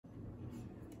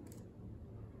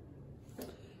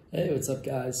Hey, what's up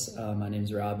guys? My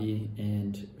name's Robbie,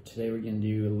 and today we're going to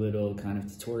do a little kind of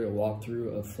tutorial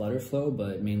walkthrough of FlutterFlow,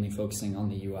 but mainly focusing on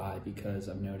the UI because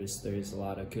I've noticed there's a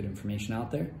lot of good information out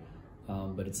there,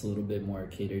 but it's a little bit more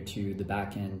catered to the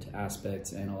back-end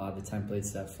aspects, and a lot of the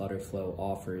templates that FlutterFlow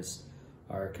offers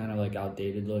are kind of like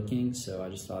outdated looking, so I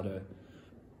just thought it'd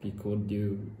be cool to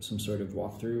do some sort of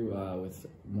walkthrough with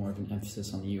more of an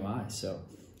emphasis on the UI. So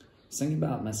I was thinking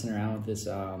about messing around with this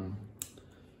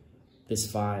this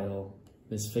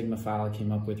Figma file I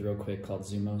came up with real quick called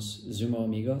Zumo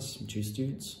Amigos, Juice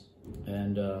Dudes,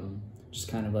 and just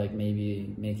kind of like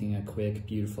maybe making a quick,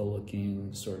 beautiful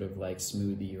looking sort of like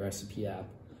smoothie recipe app.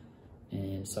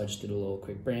 And so I just did a little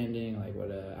quick branding, like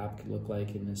what an app could look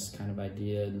like in this kind of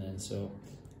idea, and then so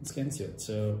let's get into it.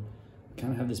 So I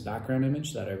kind of have this background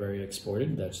image that I've already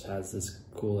exported that just has this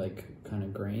cool like kind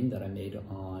of grain that I made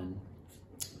on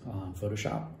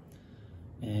Photoshop.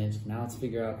 And now let's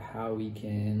figure out how we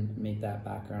can make that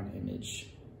background image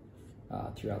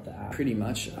throughout the app. Pretty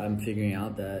much I'm figuring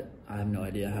out that I have no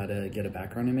idea how to get a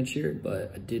background image here,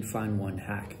 but I did find one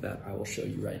hack that I will show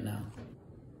you right now.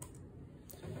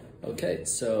 Okay,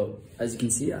 so as you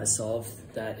can see, I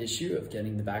solved that issue of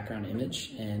getting the background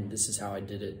image, and this is how I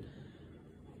did it.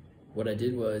 What I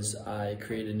did was I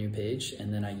created a new page,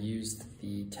 and then I used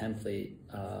the template,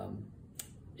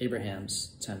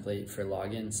 Abraham's template for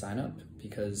login sign up,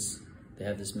 because they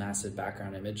have this massive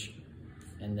background image.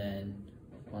 And then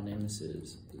I'll name this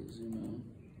is Zumo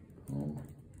Home.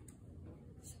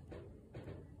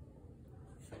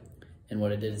 And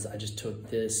what I did is I just took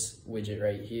this widget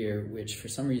right here, which for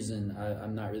some reason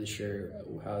I'm not really sure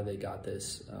how they got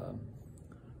this,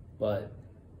 but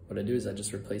what I do is I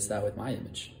just replace that with my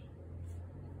image,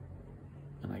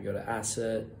 and I go to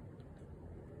asset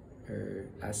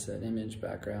image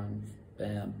background,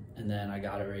 bam, and then I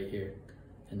got it right here,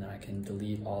 and then I can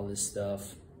delete all this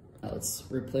stuff. Now let's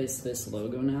replace this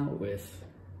logo now with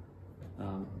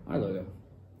our logo.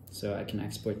 So I can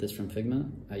export this from Figma.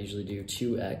 I usually do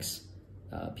 2x,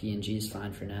 PNG is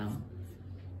fine for now.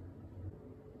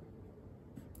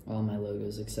 All my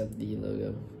logos except the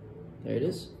logo. There it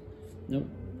is. Nope,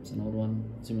 it's an old one.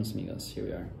 Zumo Amigos, here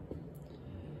we are.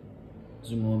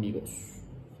 Zumo Amigos.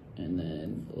 And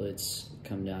then let's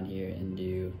come down here and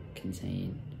do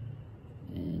contain.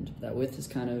 And that width is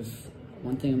kind of,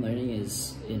 one thing I'm learning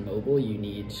is in mobile, you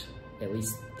need at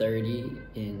least 30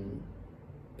 in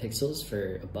pixels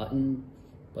for a button.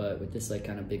 But with this like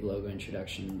kind of big logo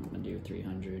introduction, I'm gonna do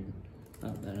 300. Oh,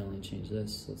 that only changed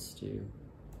this. Let's do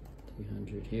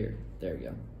 300 here. There we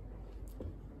go.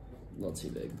 A little too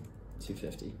big.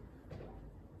 250.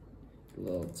 A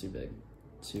little too big.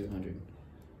 200.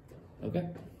 Okay.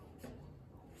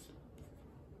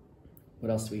 What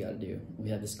else do we gotta do?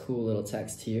 We have this cool little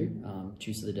text here.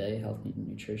 Juice of the day, health,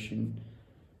 nutrition.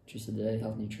 Juice of the day,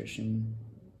 health, nutrition,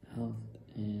 health,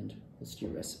 and let's do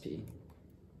recipe.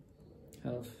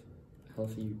 Health,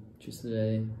 healthy juice of the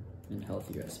day, and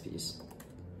healthy recipes.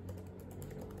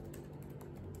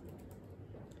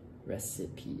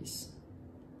 Recipes.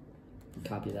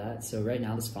 Copy that. So right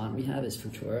now this font we have is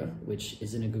Futura, which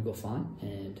isn't a Google font,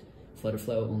 and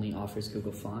FlutterFlow only offers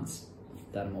Google fonts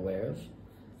that I'm aware of.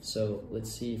 So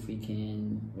let's see if we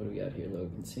can, what do we got here?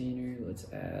 Load container,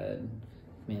 let's add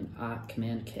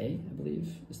Command K, I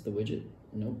believe, is the widget.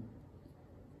 Nope.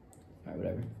 All right,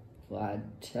 whatever. We'll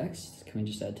add text. Can we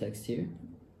just add text here?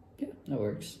 Yeah, that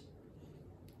works.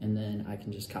 And then I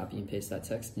can just copy and paste that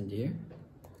text into here.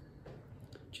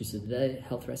 Juice of the day,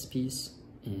 health recipes,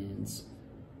 and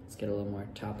let's get a little more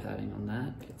top padding on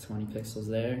that. Get 20 pixels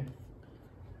there.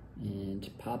 And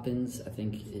Poppins, I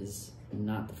think, is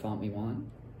not the font we want.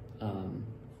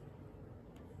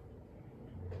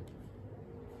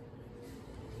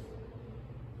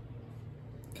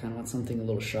 Kind of want something a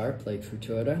little sharp like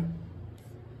Futura,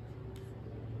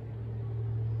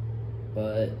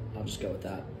 but I'll just go with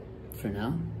that for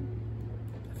now.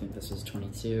 I think this is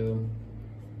 22.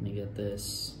 Let me get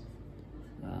this.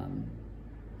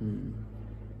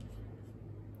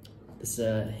 This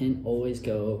hint, always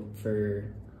go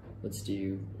for, let's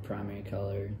do primary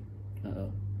color.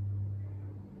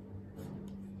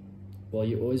 Well,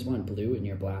 you always want blue in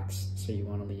your blacks, so you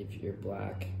want to leave your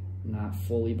black not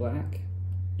fully black,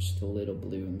 just a little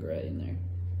blue and gray in there,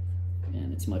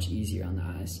 and it's much easier on the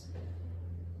eyes.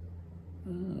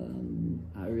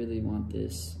 I really want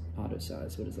this auto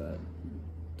size. What is that?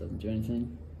 Doesn't do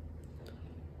anything.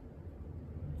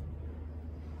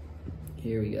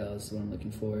 Here we go, this is what I'm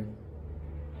looking for.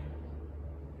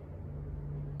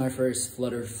 My first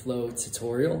FlutterFlow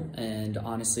tutorial, and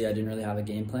honestly I didn't really have a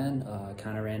game plan.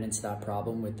 Kind of ran into that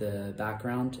problem with the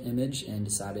background image and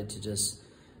decided to just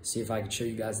see if I could show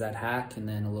you guys that hack and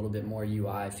then a little bit more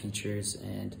UI features.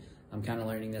 And I'm kind of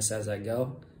learning this as I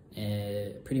go.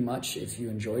 And pretty much, if you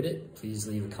enjoyed it, please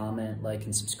leave a comment, like,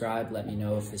 and subscribe. Let me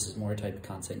know if this is more type of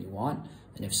content you want.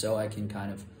 And if so, I can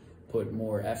kind of put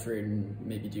more effort and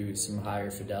maybe do some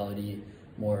higher fidelity,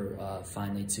 more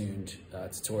finely tuned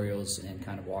tutorials and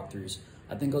kind of walkthroughs.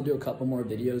 I think I'll do a couple more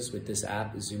videos with this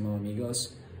app, Zumo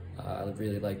Amigos. I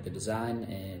really like the design,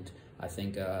 and I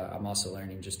think I'm also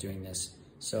learning just doing this.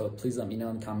 So please let me know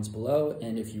in the comments below.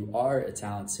 And if you are a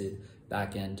talented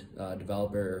backend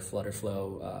developer or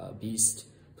FlutterFlow beast,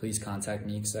 please contact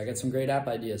me because I got some great app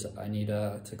ideas I need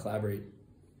to collaborate.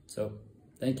 So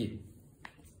thank you.